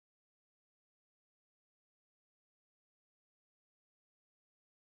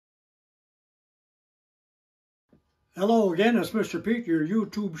Hello again, it's Mr. Pete, your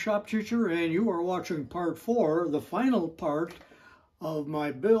YouTube shop teacher, and you are watching part 4, the final part of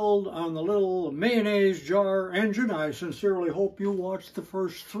my build on the little mayonnaise jar engine. I sincerely hope you watched the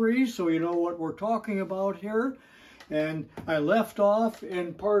first 3 so you know what we're talking about here. And I left off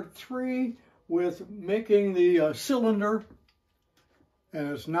in part 3 with making the cylinder, and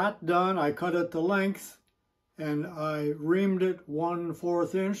it's not done. I cut it to length and I reamed it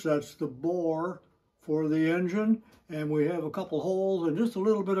 1/4 inch. That's the bore for the engine. And we have a couple holes and just a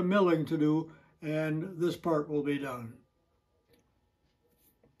little bit of milling to do, and this part will be done.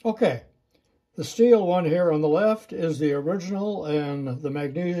 Okay, the steel one here on the left is the original, and the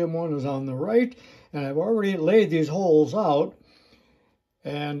magnesium one is on the right. And I've already laid these holes out,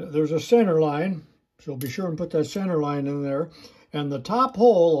 and there's a center line, so be sure and put that center line in there. And the top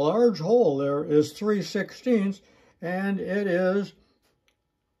hole, a large hole there, is 3/16, and it is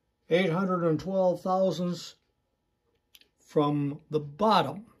 812 thousandths from the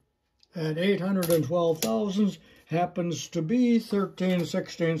bottom, and 812 thousandths happens to be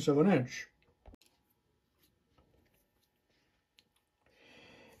 13/16 of an inch.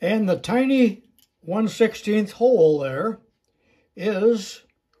 And the tiny 1/16 hole there is,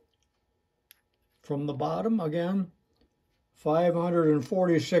 from the bottom again,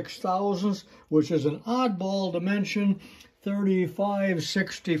 546 thousandths, which is an oddball dimension,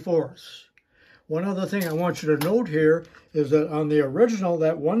 35/64. One other thing I want you to note here is that on the original,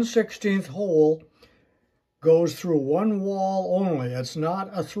 that 1/16 hole goes through one wall only. It's not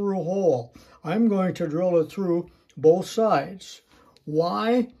a through hole. I'm going to drill it through both sides.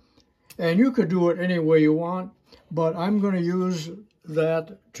 Why? And you could do it any way you want, but I'm going to use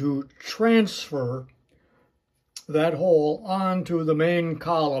that to transfer that hole onto the main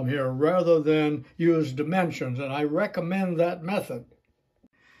column here rather than use dimensions, and I recommend that method.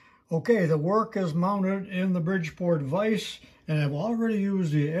 Okay, the work is mounted in the Bridgeport vise, and I've already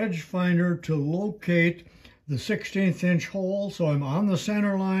used the edge finder to locate the 1/16 inch hole. So I'm on the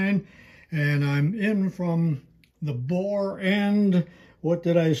center line, and I'm in from the bore end, what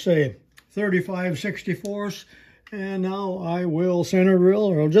did I say, 35/64, and now I will center drill,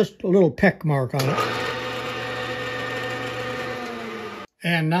 or just a little peck mark on it.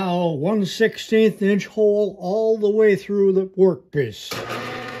 And now 1/16 inch hole all the way through the workpiece.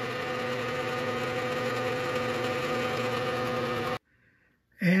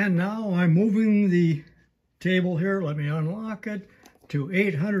 And now I'm moving the table here, let me unlock it, to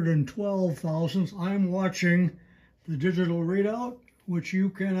 812 thousandths. I'm watching the digital readout, which you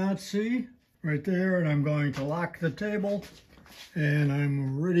cannot see right there, and I'm going to lock the table, and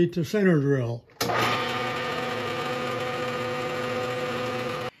I'm ready to center drill.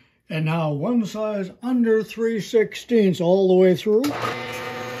 And now one size under 3/16 all the way through.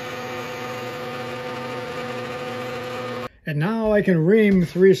 And now I can ream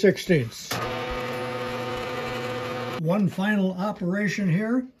 3/16. One final operation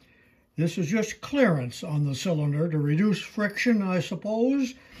here. This is just clearance on the cylinder to reduce friction, I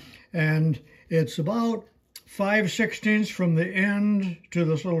suppose. And it's about 5/16 from the end to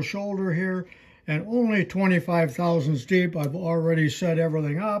this little shoulder here, and only 25 thousandths deep. I've already set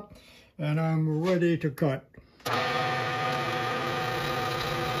everything up, and I'm ready to cut.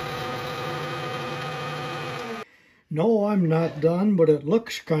 No, I'm not done, but it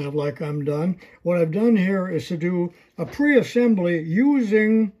looks kind of like I'm done. What I've done here is to do a pre-assembly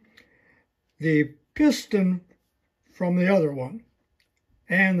using the piston from the other one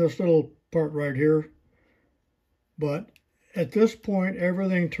and this little part right here. But at this point,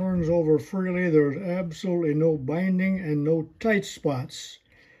 everything turns over freely. There's absolutely no binding and no tight spots.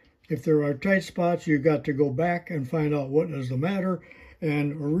 If there are tight spots, you've got to go back and find out what is the matter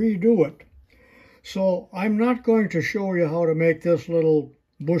and redo it. So I'm not going to show you how to make this little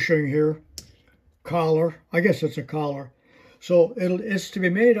bushing here, collar. I guess it's a collar. So it's to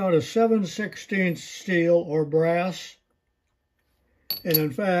be made out of 7/16 steel or brass. And in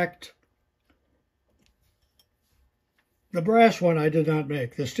fact, the brass one I did not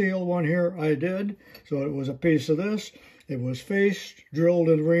make. The steel one here I did. So it was a piece of this. It was faced, drilled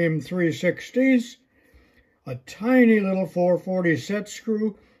and reamed 3/16. A tiny little 440 set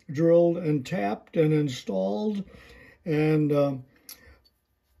screw, drilled and tapped and installed. And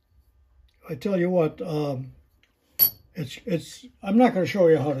I tell you what, I'm not going to show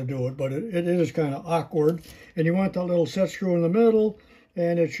you how to do it, but it is kind of awkward. And you want that little set screw in the middle,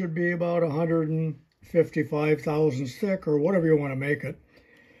 and it should be about 155 thousandths thick, or whatever you want to make it.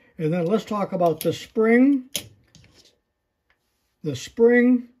 And then let's talk about the spring. The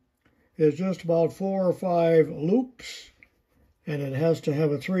spring is just about 4 or 5 loops, and it has to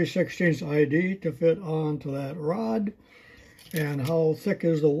have a 3/16 ID to fit onto that rod. And how thick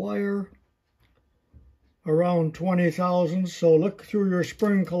is the wire? Around 20 thousandths. So look through your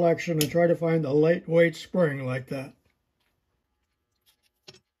spring collection and try to find a lightweight spring like that.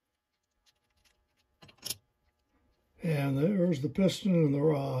 And there's the piston and the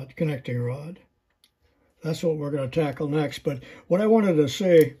rod, connecting rod. That's what we're going to tackle next. But what I wanted to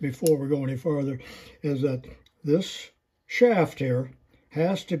say before we go any further is that this shaft here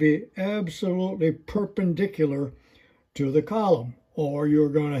has to be absolutely perpendicular to the column, or you're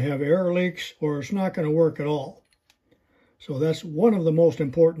going to have air leaks, or it's not going to work at all. So that's one of the most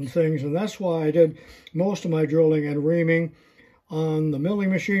important things, and that's why I did most of my drilling and reaming on the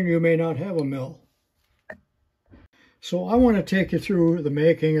milling machine. You may not have a mill. So I want to take you through the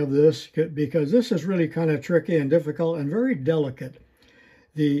making of this, because this is really kind of tricky and difficult and very delicate.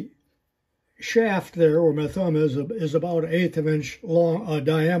 The shaft there, where my thumb is about 1/8 of an inch long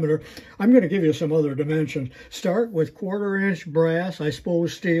diameter. I'm going to give you some other dimensions. Start with 1/4 inch brass, I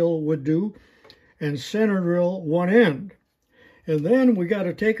suppose steel would do, and center drill one end. And then we got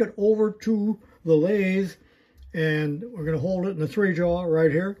to take it over to the lathe, and we're going to hold it in the 3-jaw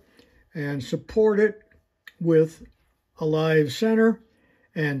right here and support it with a live center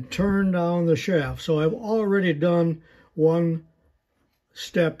and turn down the shaft. So I've already done one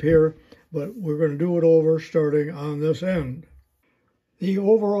step here, but we're going to do it over starting on this end. The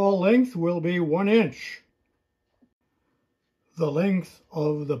overall length will be 1 inch. The length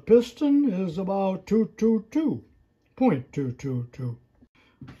of the piston is about 0.222.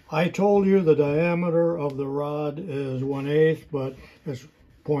 I told you the diameter of the rod is 1/8, but it's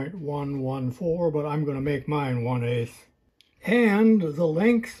 0.114, but I'm going to make mine 1/8. And the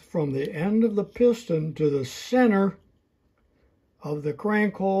length from the end of the piston to the center of the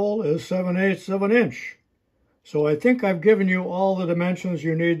crank hole is 7/8 of an inch. So I think I've given you all the dimensions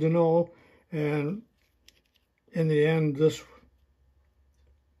you need to know, and in the end this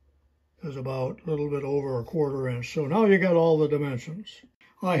is about a little bit over 1/4 inch. So now you got all the dimensions.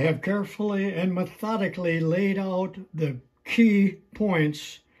 I have carefully and methodically laid out the key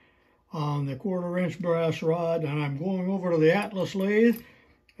points on the 1/4 inch brass rod, and I'm going over to the Atlas lathe,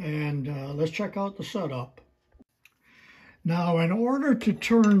 and let's check out the setup. Now, in order to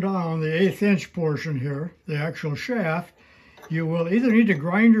turn down the 1/8 inch portion here, the actual shaft, you will either need to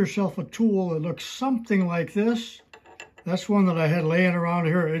grind yourself a tool that looks something like this. That's one that I had laying around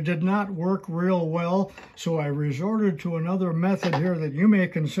here. It did not work real well, so I resorted to another method here that you may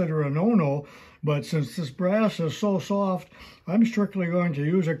consider a no-no, but since this brass is so soft, I'm strictly going to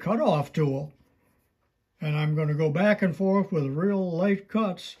use a cut-off tool. And I'm going to go back and forth with real light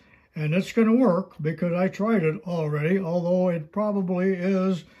cuts, and it's going to work because I tried it already, although it probably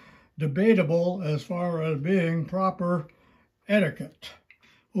is debatable as far as being proper etiquette.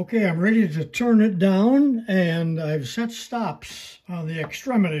 Okay, I'm ready to turn it down, and I've set stops on the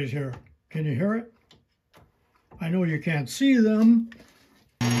extremities here. Can you hear it? I know you can't see them.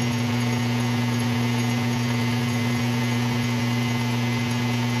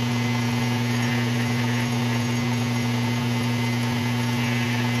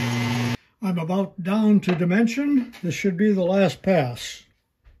 I'm about down to dimension. This should be the last pass.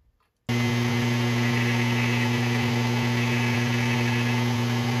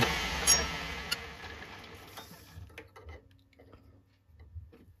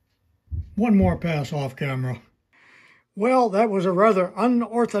 One more pass off camera. Well, that was a rather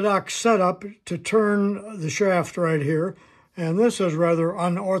unorthodox setup to turn the shaft right here, and this is rather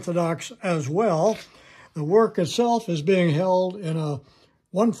unorthodox as well. The work itself is being held in a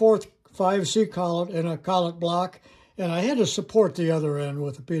 1/4 5C collet in a collet block, and I had to support the other end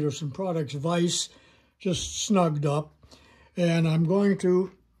with the Peterson Products vise, just snugged up. And I'm going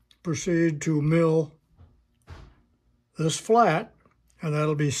to proceed to mill this flat, and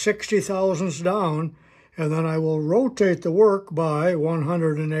that'll be 60 thousandths down, and then I will rotate the work by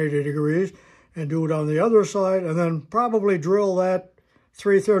 180 degrees and do it on the other side, and then probably drill that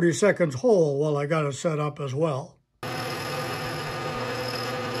 3/32 hole while I got it set up as well.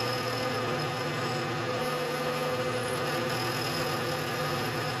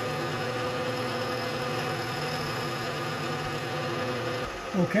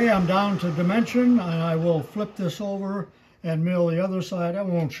 Okay, I'm down to dimension, and I will flip this over and mill the other side. I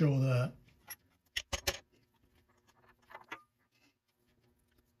won't show that.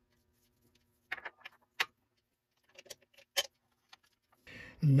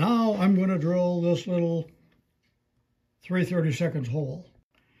 Now I'm going to drill this little 3/32 hole.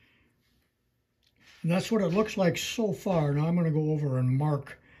 And that's what it looks like so far. Now I'm going to go over and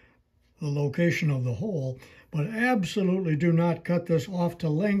mark the location of the hole. But absolutely do not cut this off to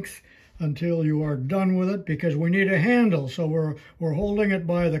length until you are done with it, because we need a handle. So we're holding it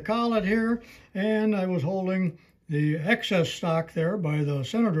by the collet here, and I was holding the excess stock there by the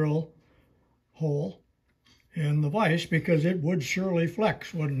center drill hole in the vise, because it would surely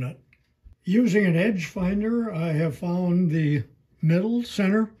flex, wouldn't it? Using an edge finder, I have found the middle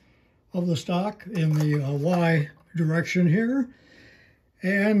center of the stock in the Y direction here,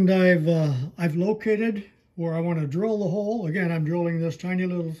 and I've located where I want to drill the hole. Again, I'm drilling this tiny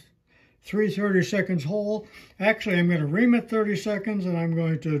little 3/32 hole. Actually, I'm going to ream it 30 seconds, and I'm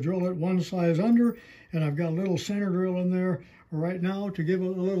going to drill it one size under, and I've got a little center drill in there right now to give it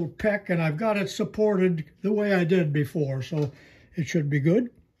a little peck, and I've got it supported the way I did before, so it should be good.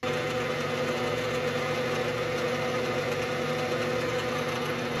 And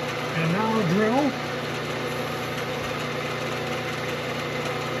now drill.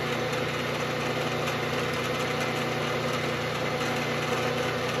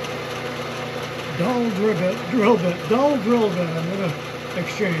 Dull drill bit, dull drill bit. I'm going to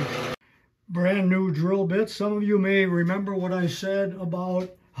exchange. Brand new drill bit. Some of you may remember what I said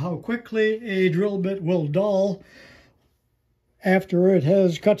about how quickly a drill bit will dull after it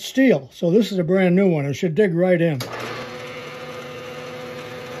has cut steel. So this is a brand new one. It should dig right in. Boy,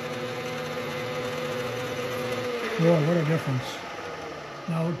 what a difference.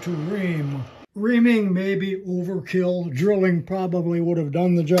 Now to ream. Reaming may be overkill. Drilling probably would have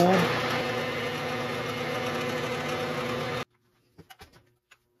done the job.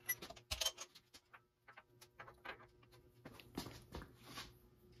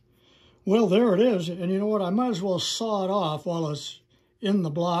 Well, there it is, and you know what, I might as well saw it off while it's in the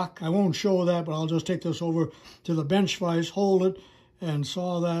block. I won't show that, but I'll just take this over to the bench vise, hold it, and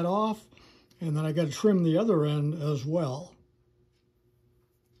saw that off, and then I got to trim the other end as well.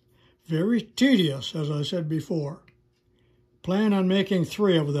 Very tedious, as I said before. Plan on making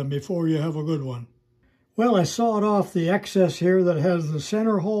 3 of them before you have a good one. Well, I sawed off the excess here that has the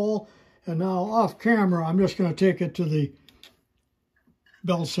center hole, and now off camera, I'm just going to take it to the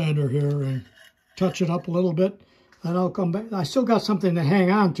belt sander here and touch it up a little bit, and I'll come back. I still got something to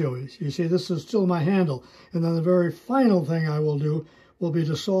hang on to. You see, this is still my handle. And then the very final thing I will do will be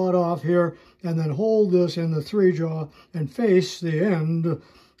to saw it off here and then hold this in the 3-jaw and face the end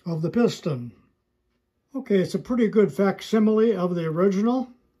of the piston. Okay, it's a pretty good facsimile of the original.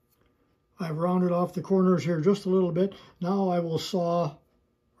 I've rounded off the corners here just a little bit. Now I will saw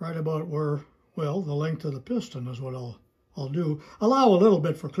right about where, well, the length of the piston is what I'll do. Allow a little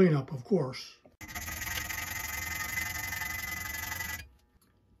bit for cleanup, of course.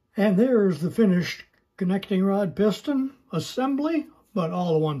 And there's the finished connecting rod piston assembly, but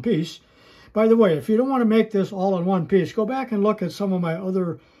all in one piece. By the way, if you don't want to make this all in one piece, go back and look at some of my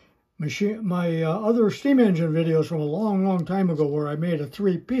other other steam engine videos from a long, long time ago where I made a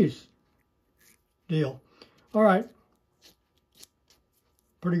 3-piece deal. All right,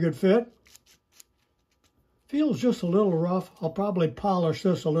 pretty good fit. Feels just a little rough. I'll probably polish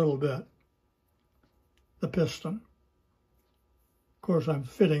this a little bit, the piston. Of course, I'm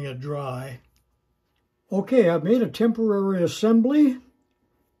fitting it dry. Okay, I've made a temporary assembly.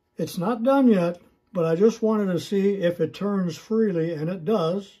 It's not done yet, but I just wanted to see if it turns freely, and it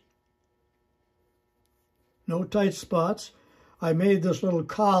does. No tight spots. I made this little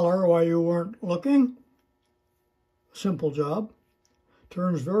collar while you weren't looking. Simple job.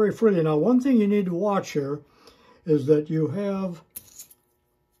 Turns very freely. Now, one thing you need to watch here is that you have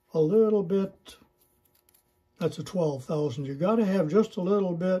a little bit, that's a 12,000. You got to have just a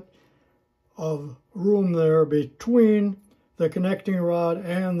little bit of room there between the connecting rod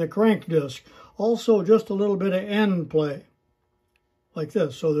and the crank disc. Also, just a little bit of end play, like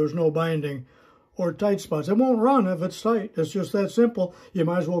this, so there's no binding or tight spots. It won't run if it's tight. It's just that simple. You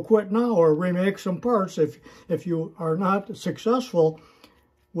might as well quit now or remake some parts if you are not successful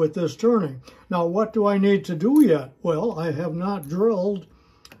with this turning. Now, what do I need to do yet? Well, I have not drilled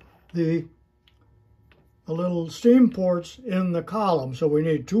the little steam ports in the column. So we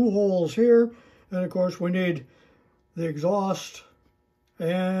need 2 holes here, and of course we need the exhaust,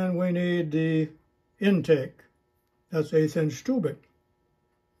 and we need the intake. That's 1/8-inch tubing.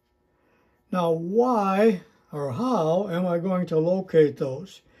 Now, why or how am I going to locate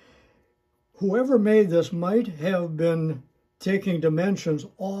those? Whoever made this might have been taking dimensions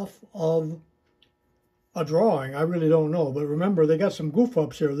off of a drawing. I really don't know, but remember, they got some goof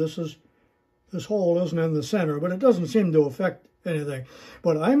ups here. This This hole isn't in the center, but it doesn't seem to affect anything.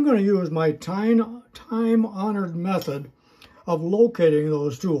 But I'm going to use my time-honored method of locating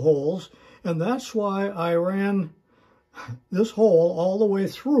those two holes, and that's why I ran this hole all the way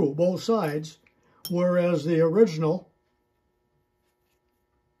through both sides, whereas the original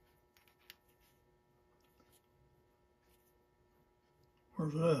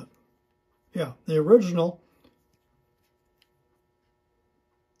where's that? Yeah, the original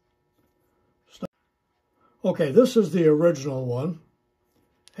okay, this is the original one,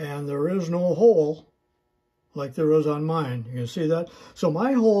 and there is no hole like there is on mine. You can see that? So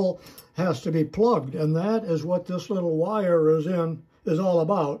my hole has to be plugged, and that is what this little wire is all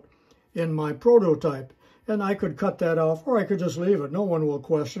about in my prototype. And I could cut that off, or I could just leave it. No one will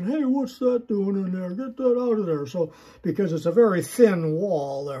question, hey, what's that doing in there? Get that out of there. So, because it's a very thin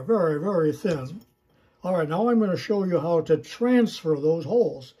wall there, very, very thin. All right, now I'm going to show you how to transfer those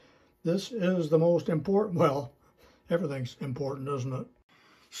holes. This is the most important, well, everything's important, isn't it?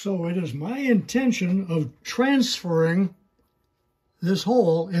 So it is my intention of transferring this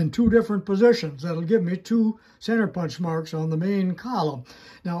hole in 2 different positions. That'll give me 2 center punch marks on the main column.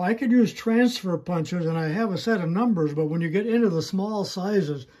 Now I could use transfer punches, and I have a set of numbers, but when you get into the small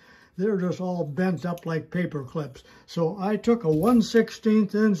sizes, they're just all bent up like paper clips. So I took a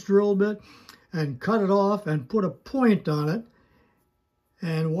 1/16 inch drill bit and cut it off and put a point on it.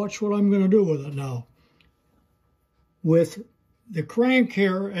 And watch what I'm going to do with it now. With the crank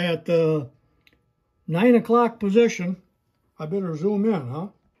here at the 9 o'clock position, I better zoom in, huh?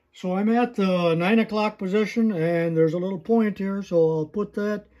 So I'm at the 9 o'clock position, and there's a little point here, so I'll put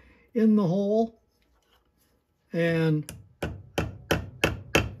that in the hole and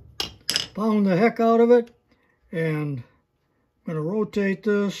pound the heck out of it. And I'm going to rotate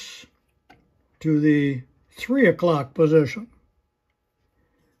this to the 3 o'clock position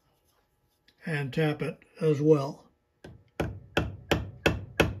and tap it as well.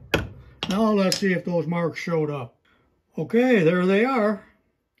 Now let's see if those marks showed up. Okay, there they are.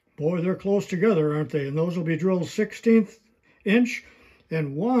 Boy, they're close together, aren't they? And those will be drilled 1/16 inch,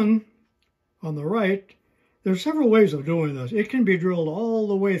 and one on the right. There's several ways of doing this. It can be drilled all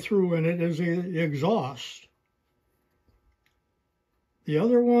the way through, and it is the exhaust. The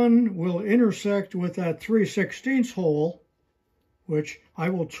other one will intersect with that 3/16 hole, which I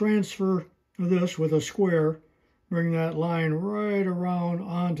will transfer this with a square, bring that line right around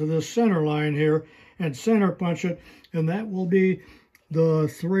onto this center line here, and center punch it, and that will be the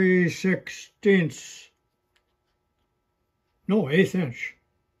 3/16, no, 1/8 inch.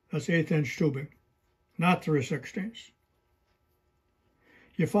 That's 1/8 inch tubing, not 3/16.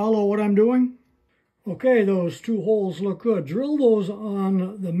 You follow what I'm doing? Okay, those 2 holes look good. Drill those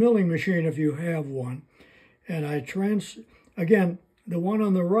on the milling machine if you have one. And again, the one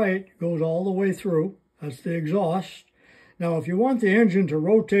on the right goes all the way through. That's the exhaust. Now, if you want the engine to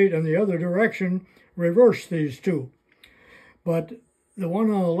rotate in the other direction, reverse these 2. But the one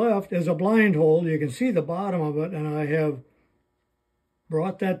on the left is a blind hole. You can see the bottom of it, and I have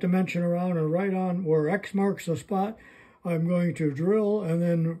brought that dimension around, and right on where X marks the spot, I'm going to drill and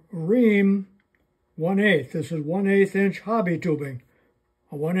then ream 1/8. This is 1/8 inch hobby tubing,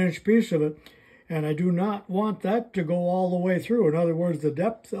 a 1 inch piece of it. And I do not want that to go all the way through. In other words, the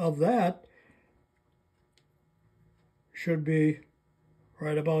depth of that should be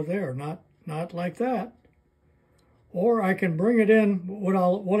right about there, not like that. Or I can bring it in.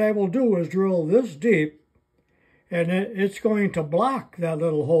 What I will do is drill this deep, and it's going to block that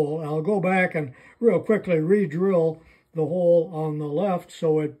little hole. I'll go back and real quickly re-drill the hole on the left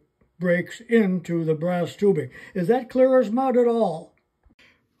so it breaks into the brass tubing. Is that clear as mud at all?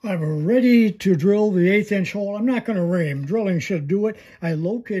 I'm ready to drill the 1/8 inch hole. I'm not going to ream. Drilling should do it. I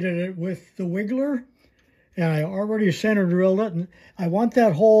located it with the wiggler, and I already center drilled it. And I want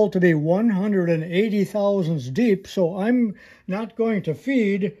that hole to be 180 thousandths deep, so I'm not going to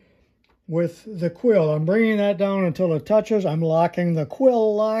feed with the quill. I'm bringing that down until it touches. I'm locking the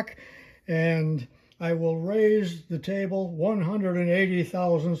quill lock, and I will raise the table 180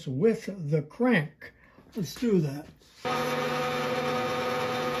 thousandths with the crank. Let's do that.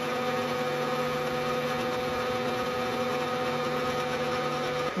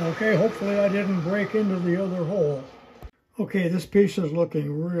 Okay, hopefully I didn't break into the other hole. Okay, this piece is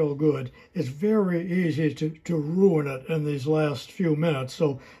looking real good. It's very easy to ruin it in these last few minutes,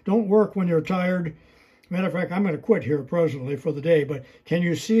 so don't work when you're tired. Matter of fact, I'm going to quit here presently for the day, but can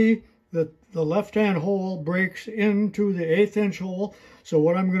you see that the left-hand hole breaks into the 1/8 inch hole? So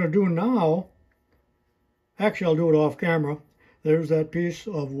what I'm going to do now, actually I'll do it off camera. There's that piece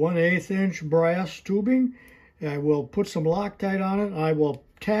of 1/8 inch brass tubing. I will put some Loctite on it. I will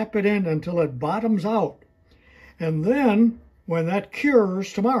tap it in until it bottoms out. And then, when that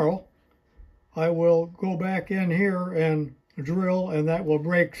cures tomorrow, I will go back in here and drill, and that will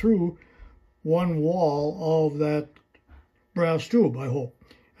break through one wall of that brass tube, I hope.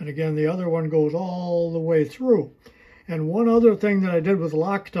 And again, the other one goes all the way through. And one other thing that I did with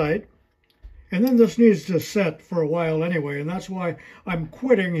Loctite, and then this needs to set for a while anyway, and that's why I'm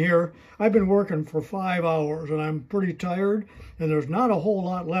quitting here. I've been working for 5 hours and I'm pretty tired, and there's not a whole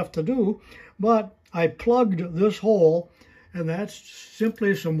lot left to do, but I plugged this hole, and that's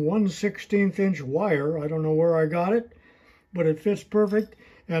simply some 1/16 inch wire. I don't know where I got it, but it fits perfect.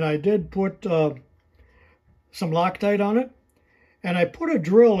 And I did put some Loctite on it, and I put a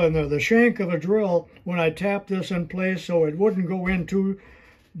drill in there, the shank of a drill, when I tapped this in place so it wouldn't go in too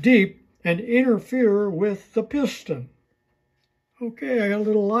deep and interfere with the piston. Okay, I got a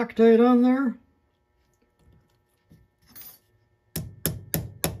little Loctite on there.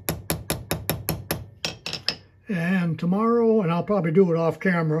 And tomorrow, and I'll probably do it off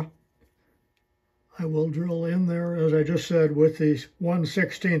camera, I will drill in there, as I just said, with the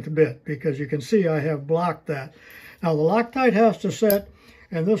 1/16 bit, because you can see I have blocked that. Now the Loctite has to set,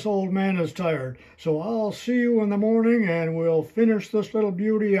 and this old man is tired. So I'll see you in the morning and we'll finish this little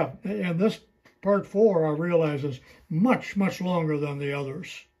beauty up. And this part 4, I realize, is much, much longer than the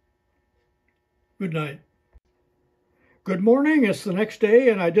others. Good night. Good morning, it's the next day,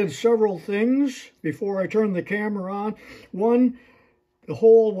 and I did several things before I turned the camera on. One, the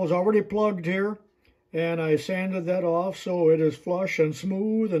hole was already plugged here, and I sanded that off so it is flush and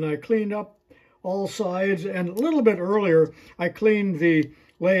smooth, and I cleaned up all sides, and a little bit earlier I cleaned the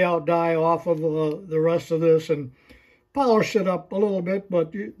layout die off of the rest of this and polished it up a little bit,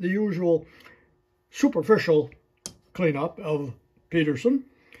 but the usual superficial cleanup of Peterson.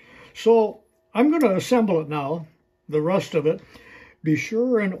 So I'm going to assemble it now, the rest of it. Be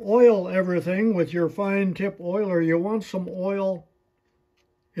sure and oil everything with your fine tip oiler. You want some oil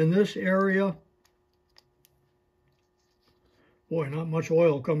in this area. Boy, not much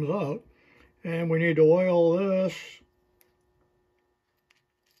oil comes out. And we need to oil this.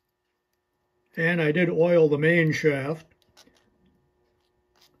 And I did oil the main shaft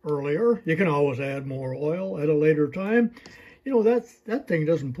earlier. You can always add more oil at a later time. You know, that thing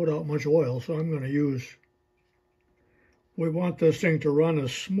doesn't put out much oil, so I'm going to use... We want this thing to run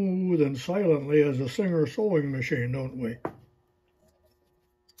as smooth and silently as a Singer sewing machine, don't we?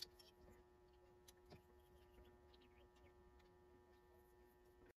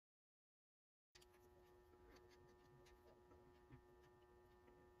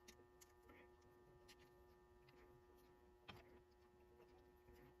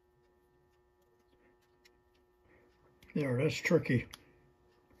 There, that's tricky.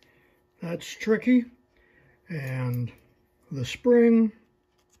 That's tricky. And the spring,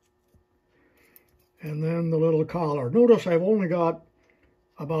 and then the little collar. Notice I've only got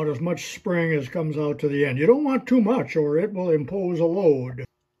about as much spring as comes out to the end. You don't want too much or it will impose a load.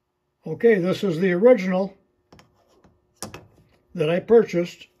 Okay, this is the original that I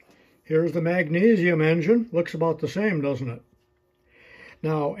purchased. Here's the magnesium engine. Looks about the same, doesn't it?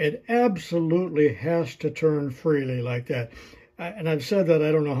 Now, it absolutely has to turn freely like that. And I've said that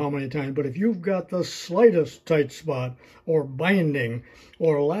I don't know how many times, but if you've got the slightest tight spot or binding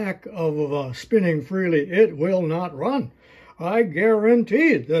or lack of spinning freely, it will not run. I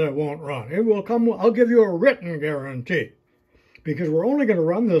guarantee that it won't run. It will come. I'll give you a written guarantee, because we're only going to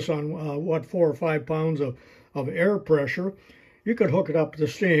run this on, what, 4 or 5 pounds of air pressure. You could hook it up to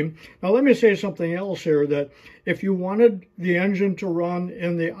steam. Now let me say something else here, that if you wanted the engine to run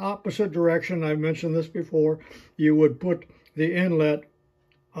in the opposite direction, I've mentioned this before, you would put the inlet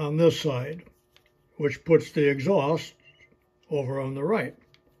on this side, which puts the exhaust over on the right.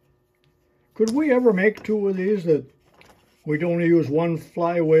 Could we ever make 2 of these that we'd only use one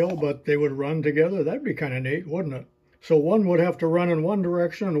flywheel, but they would run together? That'd be kind of neat, wouldn't it? So one would have to run in one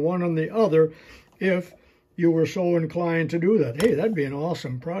direction and one in the other if you were so inclined to do that. Hey, that'd be an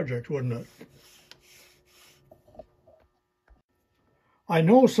awesome project, wouldn't it? I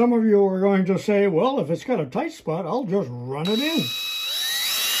know some of you are going to say, well, if it's got a tight spot, I'll just run it in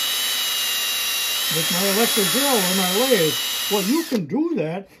with my electric drill or my lathe. Well, you can do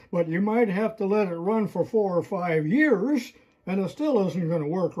that, but you might have to let it run for 4 or 5 years, and it still isn't going to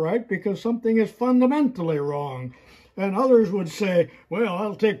work right because something is fundamentally wrong. And others would say, well,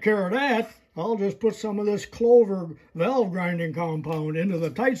 I'll take care of that. I'll just put some of this clover valve grinding compound into the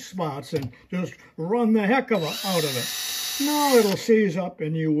tight spots and just run the heck out of it. No, it'll seize up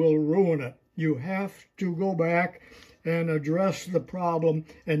and you will ruin it. You have to go back and address the problem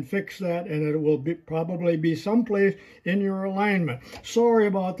and fix that, and it will probably be someplace in your alignment. Sorry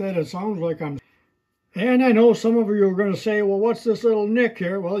about that. It sounds like I'm... And I know some of you are going to say, well, what's this little nick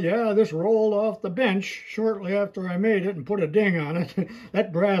here? Well, yeah, this rolled off the bench shortly after I made it and put a ding on it.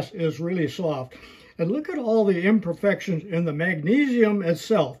 That brass is really soft. And look at all the imperfections in the magnesium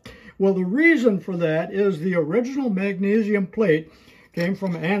itself. Well, the reason for that is the original magnesium plate came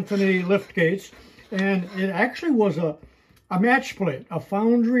from Anthony Liftgate's, and it actually was a match plate, a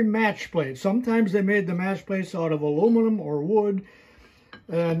foundry match plate. Sometimes they made the match plates out of aluminum or wood,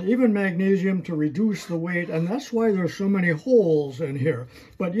 and even magnesium to reduce the weight, and that's why there's so many holes in here.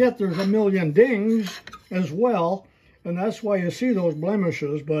 But yet there's a million dings as well, and that's why you see those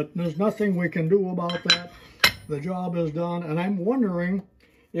blemishes, but there's nothing we can do about that. The job is done, and I'm wondering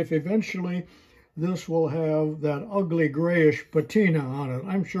if eventually this will have that ugly grayish patina on it.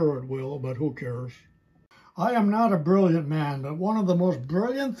 I'm sure it will, but who cares? I am not a brilliant man, but one of the most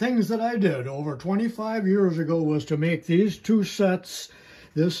brilliant things that I did over 25 years ago was to make these two sets.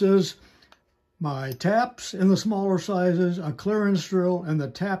 This is my taps in the smaller sizes, a clearance drill, and the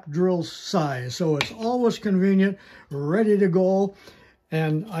tap drill size. So it's always convenient, ready to go.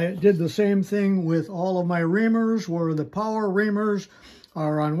 And I did the same thing with all of my reamers, where the power reamers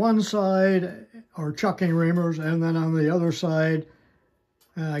are on one side, or chucking reamers, and then on the other side,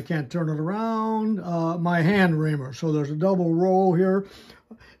 I can't turn it around, my hand reamer. So there's a double row here.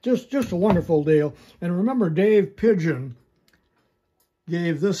 Just a wonderful deal. And remember, Dave Pigeon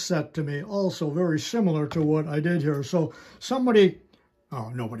gave this set to me, also very similar to what I did here. So somebody,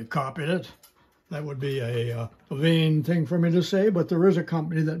 nobody copied it. That would be a vain thing for me to say, but there is a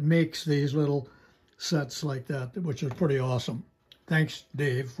company that makes these little sets like that, which is pretty awesome. Thanks,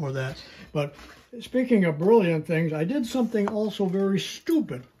 Dave, for that. But speaking of brilliant things, I did something also very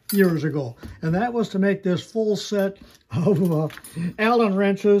stupid years ago, and that was to make this full set of Allen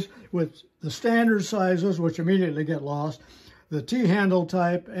wrenches with the standard sizes, which immediately get lost, the T-handle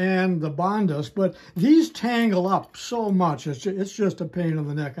type, and the Bondus. But these tangle up so much, it's just a pain in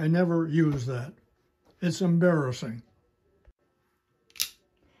the neck. I never use that. It's embarrassing.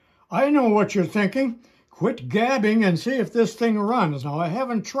 I know what you're thinking. Quit gabbing and see if this thing runs. Now, I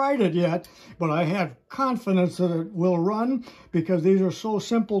haven't tried it yet, but I have confidence that it will run because these are so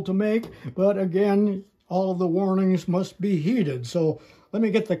simple to make. But again, all of the warnings must be heeded. So let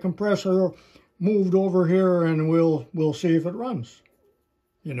me get the compressor moved over here and we'll see if it runs.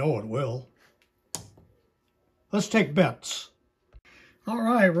 You know it will. Let's take bets. All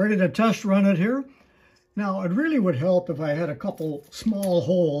right, ready to test run it here. Now, it really would help if I had a couple small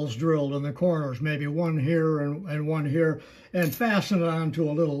holes drilled in the corners, maybe one here and one here, and fasten it onto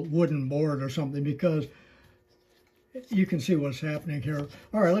a little wooden board or something, because you can see what's happening here.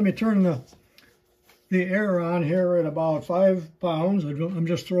 All right, let me turn the air on here at about 5 pounds. I'm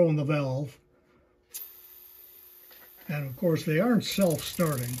just throwing the valve. And of course, they aren't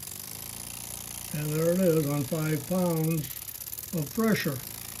self-starting. And there it is on 5 pounds of pressure.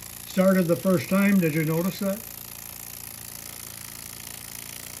 Started the first time, did you notice that?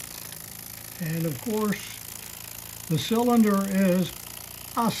 And of course, the cylinder is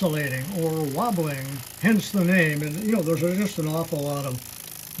oscillating or wobbling, hence the name. And you know, there's just an awful lot of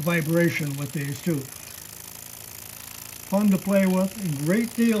vibration with these too. Fun to play with, a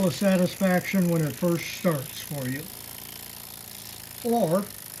great deal of satisfaction when it first starts for you. Or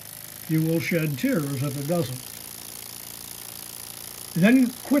you will shed tears if it doesn't.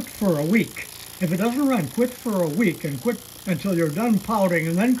 Then quit for a week. If it doesn't run, quit for a week and quit until you're done pouting,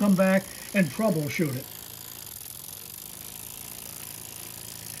 and then come back and troubleshoot it.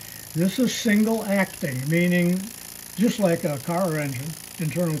 This is single acting, meaning just like a car engine,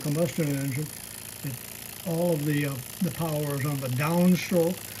 internal combustion engine, all of the power is on the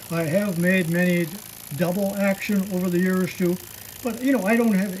downstroke. I have made many double action over the years too, but you know, I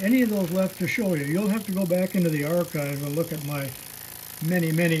don't have any of those left to show you. You'll have to go back into the archives and look at my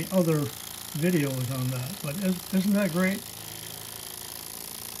many other videos on that. But isn't that great?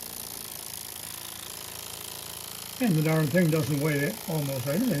 And the darn thing doesn't weigh almost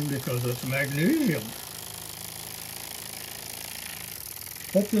anything because it's magnesium.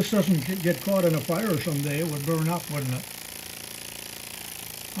 Hope this doesn't get caught in a fire someday. It would burn up, wouldn't it?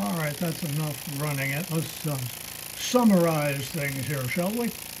 All right, that's enough running it. Let's summarize things here, shall we?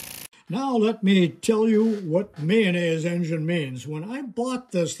 Now let me tell you what mayonnaise engine means. When I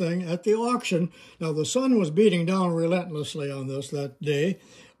bought this thing at the auction, now the sun was beating down relentlessly on this that day,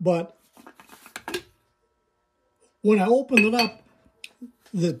 but when I opened it up,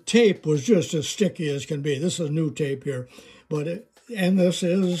 the tape was just as sticky as can be. This is new tape here, but and this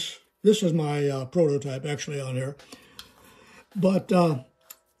is my prototype actually on here. But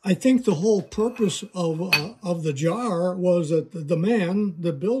I think the whole purpose of the jar was that the man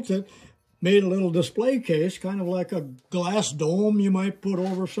that built it made a little display case, kind of like a glass dome you might put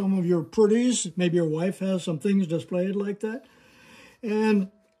over some of your pretties. Maybe your wife has some things displayed like that. And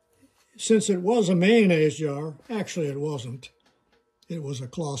since it was a mayonnaise jar, actually it wasn't. It was a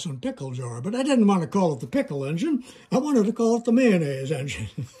Clausen pickle jar, but I didn't want to call it the pickle engine. I wanted to call it the mayonnaise engine.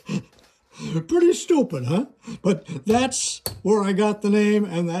 Pretty stupid, huh? But that's where I got the name,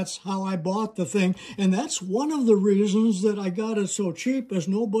 and that's how I bought the thing. And that's one of the reasons that I got it so cheap, is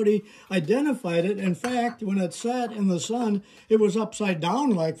nobody identified it. In fact, when it sat in the sun, it was upside down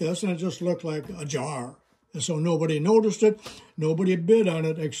like this, and it just looked like a jar. And so nobody noticed it. Nobody bid on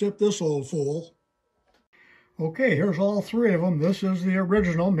it except this old fool. Okay, here's all three of them. This is the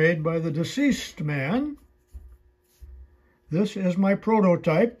original made by the deceased man. This is my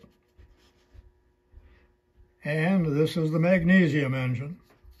prototype. And this is the magnesium engine.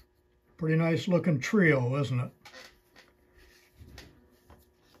 Pretty nice looking trio, isn't it?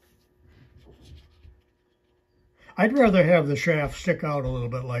 I'd rather have the shaft stick out a little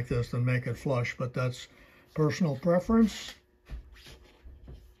bit like this than make it flush, but that's personal preference.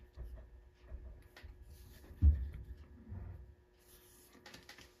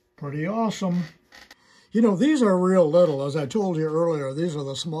 Pretty awesome. You know, these are real little. As I told you earlier, these are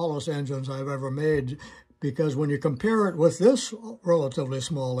the smallest engines I've ever made, because when you compare it with this relatively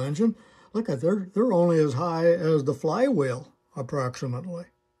small engine, look at, they're only as high as the flywheel, approximately.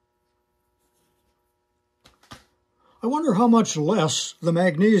 I wonder how much less the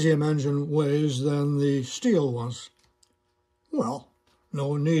magnesium engine weighs than the steel ones. Well,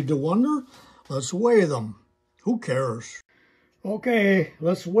 no need to wonder. Let's weigh them. Who cares? Okay,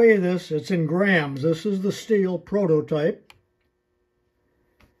 let's weigh this. It's in grams. This is the steel prototype.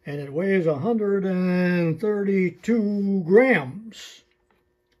 And it weighs 132 grams.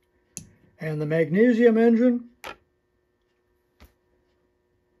 And the magnesium engine,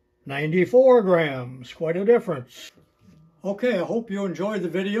 94 grams. Quite a difference. Okay, I hope you enjoyed the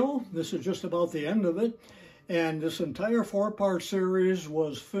video. This is just about the end of it. And this entire 4-part series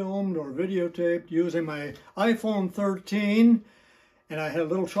was filmed or videotaped using my iPhone 13. And I had a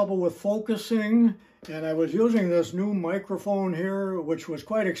little trouble with focusing. And I was using this new microphone here, which was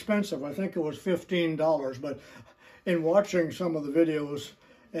quite expensive. I think it was $15. But in watching some of the videos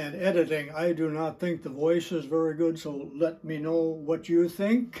and editing, I do not think the voice is very good. So let me know what you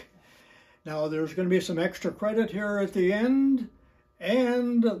think. Now, there's going to be some extra credit here at the end,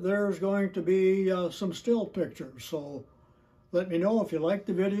 and there's going to be some still pictures. So let me know if you liked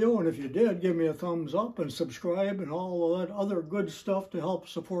the video, and if you did, give me a thumbs up and subscribe and all of that other good stuff to help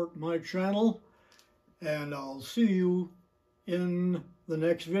support my channel. And I'll see you in the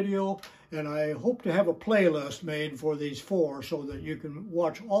next video, and I hope to have a playlist made for these 4 so that you can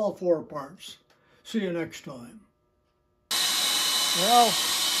watch all 4 parts. See you next time. Well,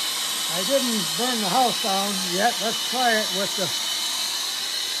 I didn't burn the house down yet. Let's try it with the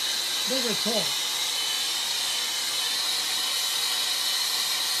bigger torch.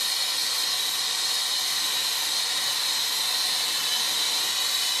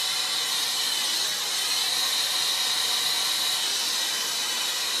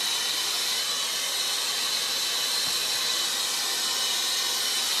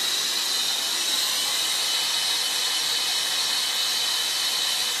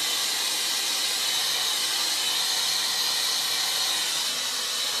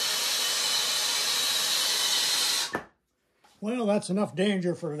 Well, that's enough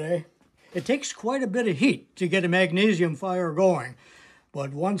danger for today. It takes quite a bit of heat to get a magnesium fire going,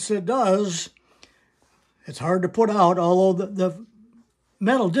 but once it does, it's hard to put out, although the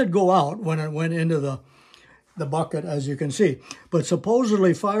metal did go out when it went into the bucket, as you can see. But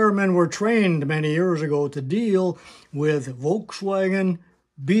supposedly firemen were trained many years ago to deal with Volkswagen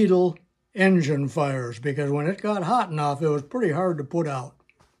Beetle engine fires, because when it got hot enough, it was pretty hard to put out.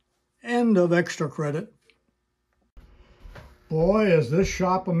 End of extra credit. Boy, is this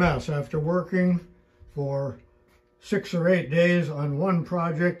shop a mess. After working for 6 or 8 days on one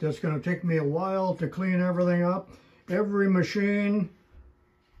project, it's going to take me a while to clean everything up. Every machine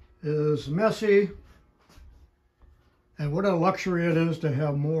is messy. And what a luxury it is to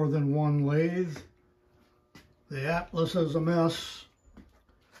have more than one lathe. The Atlas is a mess.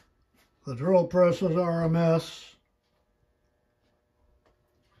 The drill presses are a mess.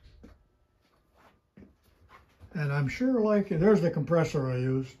 And I'm sure like, there's the compressor I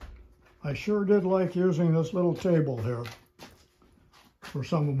used. I sure did like using this little table here for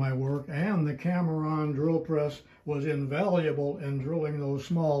some of my work. And the Cameron drill press was invaluable in drilling those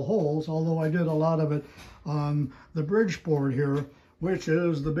small holes, although I did a lot of it on the Bridgeport here, which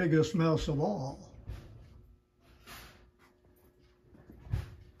is the biggest mess of all.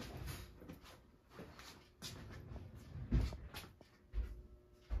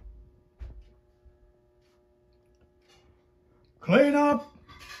 Clean up,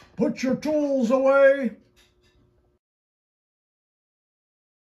 Put your tools away.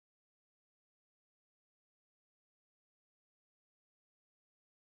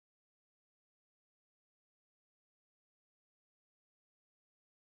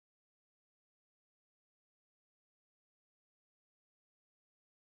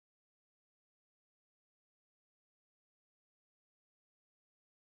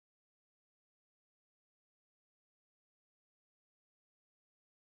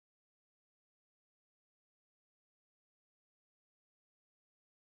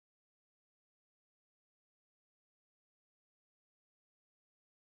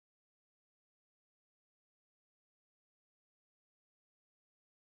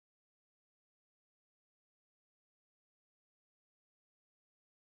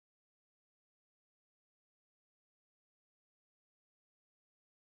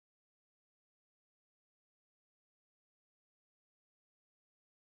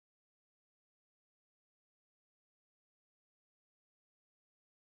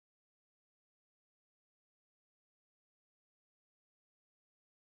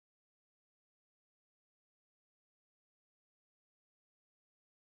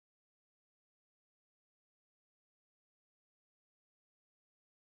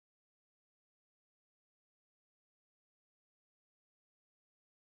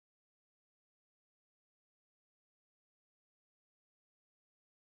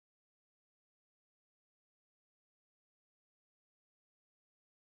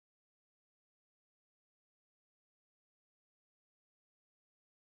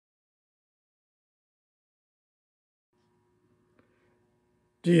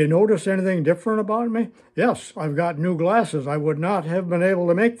 Do you notice anything different about me? Yes, I've got new glasses. I would not have been able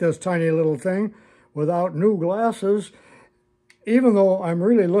to make this tiny little thing without new glasses. Even though I'm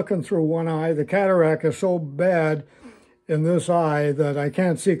really looking through one eye, the cataract is so bad in this eye that I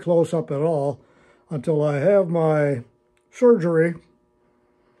can't see close up at all until I have my surgery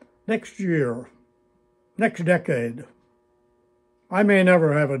next year, next decade. I may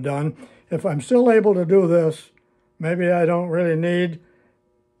never have it done. If I'm still able to do this, maybe I don't really need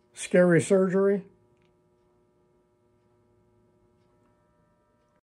scary surgery.